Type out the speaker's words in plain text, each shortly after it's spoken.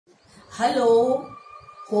Hello,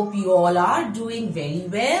 hope you all are doing very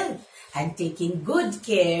well and taking good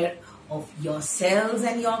care of yourselves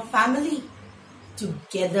and your family.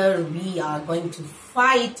 Together we are going to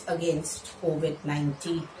fight against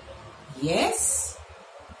COVID-19. Yes?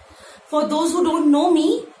 For those who don't know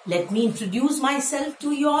me, let me introduce myself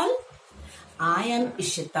to you all. I am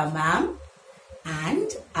Ishita ma'am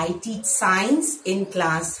and I teach science in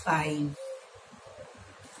class 5.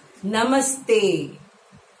 Namaste.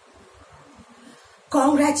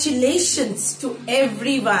 Congratulations to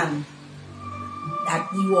everyone that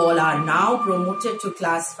you all are now promoted to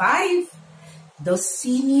class 5, the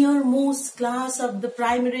senior most class of the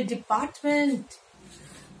primary department.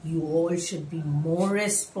 You all should be more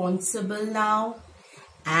responsible now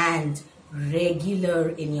and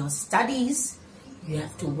regular in your studies. You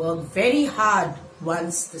have to work very hard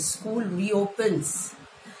once the school reopens.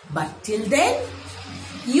 But till then,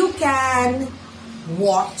 you can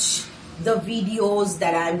watch the videos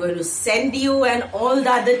that I'm going to send you and all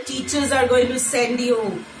the other teachers are going to send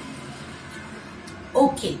you.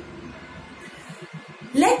 Okay,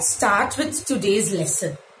 let's start with today's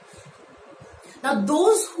lesson. Now,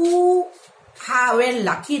 those who were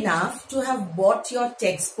lucky enough to have bought your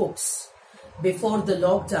textbooks before the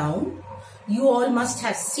lockdown, you all must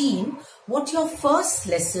have seen what your first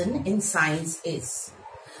lesson in science is.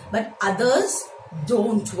 But others,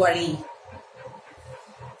 don't worry.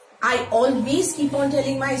 I always keep on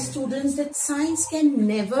telling my students that science can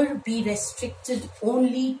never be restricted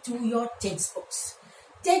only to your textbooks.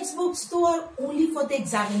 Textbooks though are only for the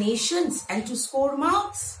examinations and to score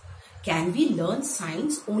marks. Can we learn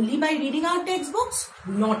science only by reading our textbooks?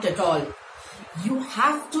 Not at all. You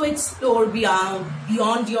have to explore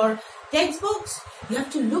beyond your textbooks. You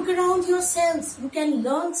have to look around yourselves. You can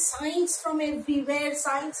learn science from everywhere.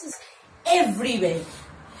 Science is everywhere.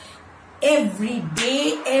 Every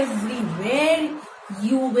day, everywhere,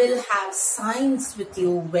 you will have science with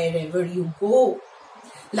you wherever you go.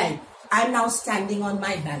 Like, I'm now standing on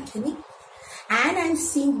my balcony and I'm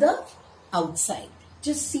seeing the outside.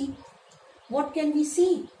 Just see, what can we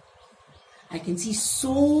see? I can see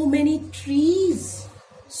so many trees,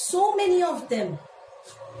 so many of them.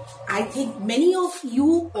 I think many of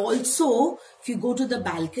you also, if you go to the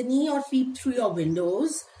balcony or peep through your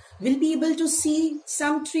windows, will be able to see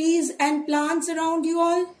some trees and plants around you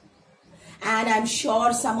all. And I'm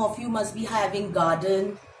sure some of you must be having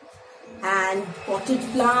garden and potted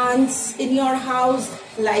plants in your house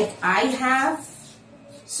like I have.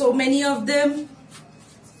 So many of them.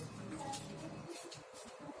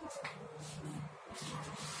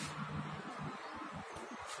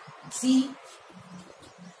 See?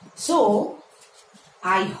 So,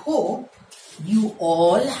 I hope you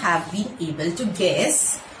all have been able to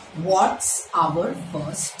guess what's our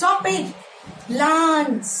first topic?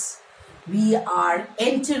 Plants. We are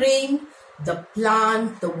entering the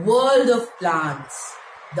world of plants.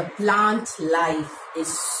 The plant life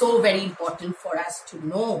is so very important for us to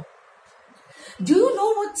know. Do you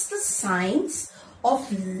know what's the science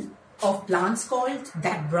of plants called?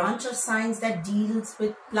 That branch of science that deals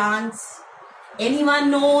with plants?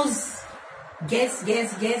 Anyone knows? Guess,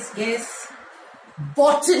 guess, guess, guess.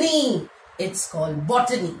 Botany. It's called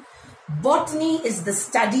botany. Botany is the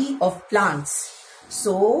study of plants.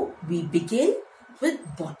 So, we begin with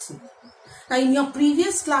botany. Now, in your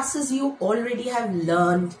previous classes, you already have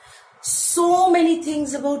learned so many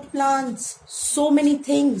things about plants. So many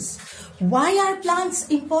things. Why are plants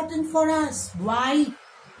important for us? Why?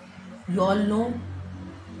 You all know?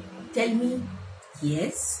 Tell me.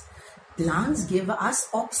 Yes, plants give us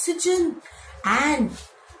oxygen. And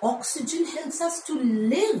oxygen helps us to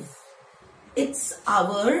live. It's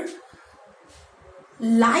our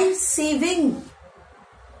life-saving.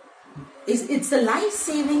 It's the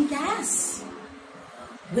life-saving gas.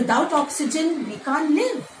 Without oxygen, we can't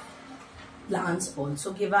live. Plants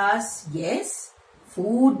also give us, yes,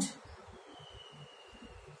 food,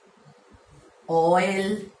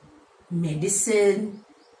 oil, medicine,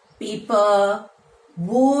 paper,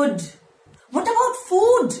 wood. What about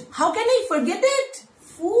food? How can I forget it?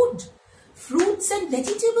 Food. Fruits and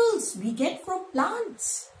vegetables we get from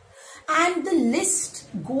plants. And the list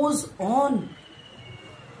goes on.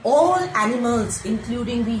 All animals,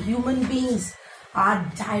 including we human beings,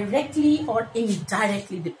 are directly or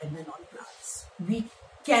indirectly dependent on plants. We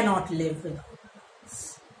cannot live without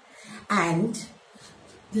plants. And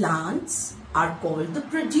plants are called the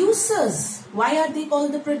producers. Why are they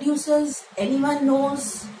called the producers? Anyone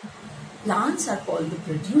knows? Plants are called the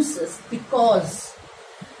producers because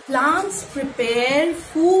plants prepare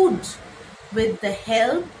food with the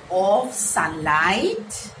help of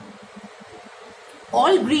sunlight,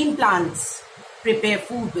 All green plants prepare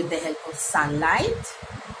food with the help of sunlight,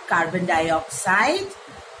 carbon dioxide,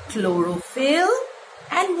 chlorophyll,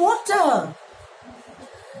 and water.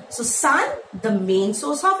 So sun, the main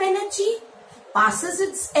source of energy, passes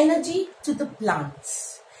its energy to the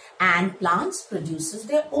plants, and plants produces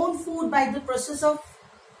their own food by the process of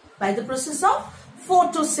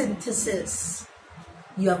photosynthesis.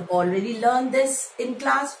 You have already learned this in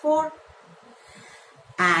class 4.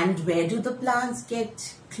 And where do the plants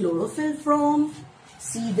get chlorophyll from?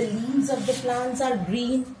 See, the leaves of the plants are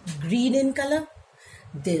green in color.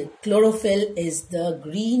 The chlorophyll is the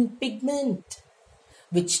green pigment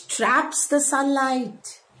which traps the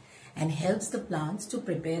sunlight and helps the plants to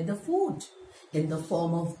prepare the food in the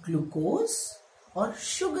form of glucose or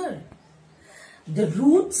sugar. The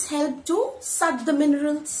roots help to suck the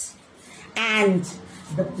minerals, and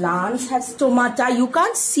the plants have stomata. You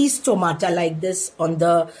can't see stomata like this on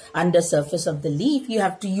the undersurface of the leaf. You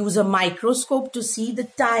have to use a microscope to see the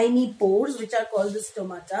tiny pores which are called the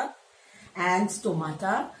stomata. And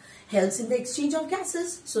stomata helps in the exchange of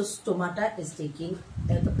gases. So stomata is taking,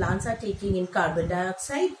 the plants are taking in carbon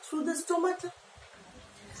dioxide through the stomata.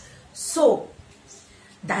 So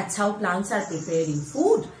that's how plants are preparing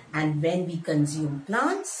food. And when we consume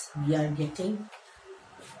plants, we are getting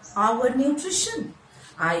our nutrition.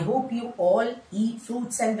 I hope you all eat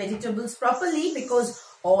fruits and vegetables properly, because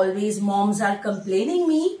always moms are complaining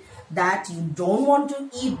me that you don't want to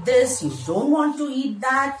eat this, you don't want to eat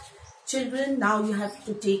that. Children, now you have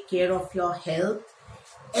to take care of your health,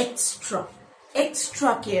 extra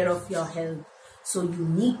care of your health. So you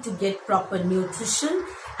need to get proper nutrition,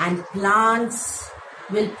 and plants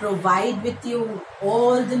will provide with you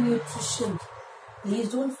all the nutrition. Please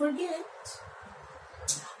don't forget.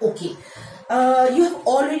 Okay, you have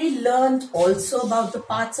already learned also about the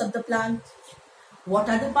parts of the plant. What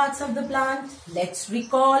are the parts of the plant? Let's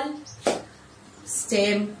recall.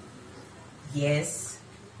 Stem, yes.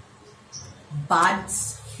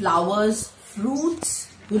 Buds, flowers, fruits,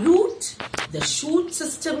 root. The shoot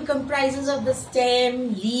system comprises of the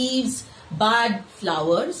stem, leaves, bud,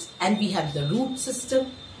 flowers, and we have the root system.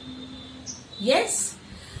 Yes.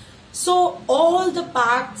 So all the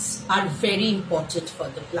parts are very important for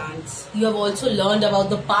the plants. You have also learned about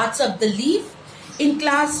the parts of the leaf in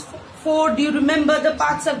class 4. Do you remember the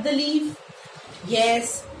parts of the leaf?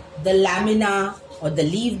 Yes, the lamina or the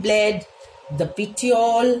leaf blade, the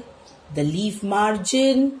petiole, the leaf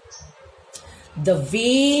margin, the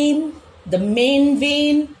vein, the main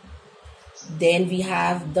vein. Then we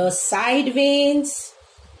have the side veins.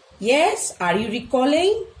 Yes, are you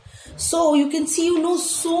recalling? So you can see you know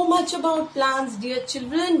so much about plants, dear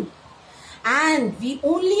children. And we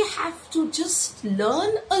only have to just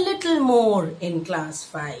learn a little more in class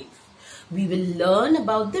 5. We will learn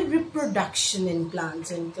about the reproduction in plants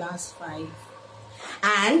in class 5.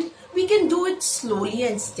 And we can do it slowly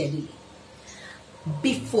and steadily.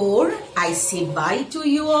 Before I say bye to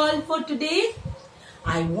you all for today,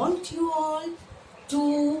 I want you all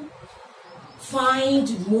to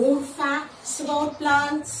find more facts about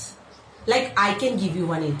plants. Like I can give you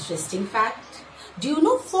one interesting fact. Do you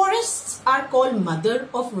know forests are called mother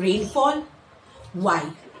of rainfall?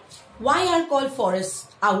 Why? Why are forests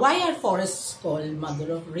called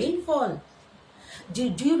mother of rainfall?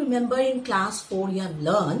 Do you remember in class 4 you have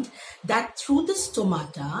learned that through the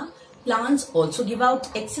stomata, plants also give out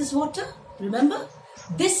excess water? Remember?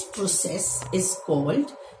 This process is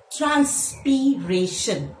called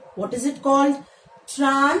transpiration. What is it called?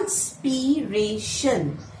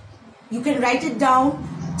 Transpiration. You can write it down.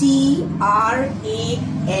 T-R-A-N-S.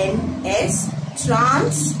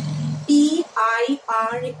 Trans. P-I-R-A-T-I-O-N.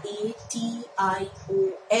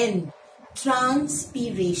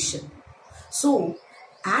 Transpiration. So,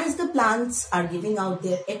 as the plants are giving out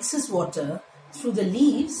their excess water through the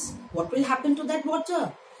leaves, what will happen to that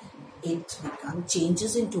water? It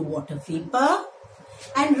changes into water vapor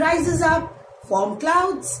and rises up, form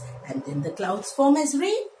clouds, and then the clouds form as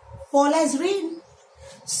rain, fall as rain.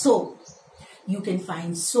 So, you can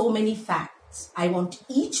find so many facts. I want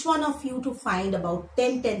each one of you to find about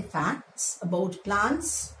 10 facts about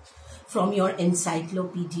plants from your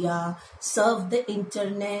encyclopedia, surf the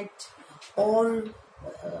internet, or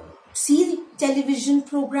see television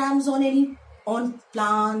programs on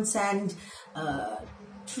plants and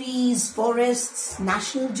trees, forests,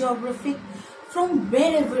 National Geographic, from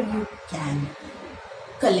wherever you can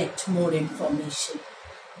collect more information.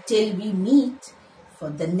 Till we meet for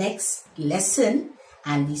the next lesson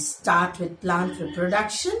and we start with plant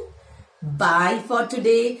reproduction. Bye for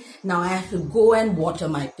today. Now I have to go and water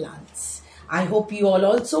my plants. I hope you all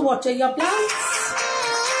also water your plants.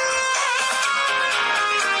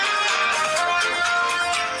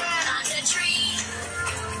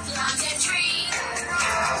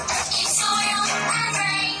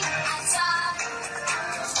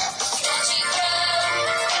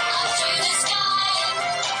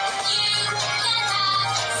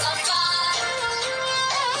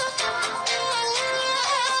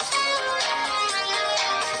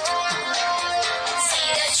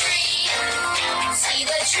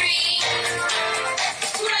 tree,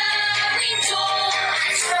 growing tall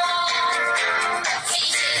and strong.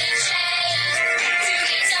 Feet in a chain to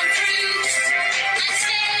eat some fruit and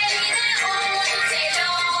stay there all day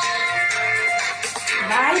long.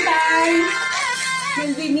 Bye bye.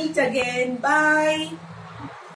 Till we meet again. Bye.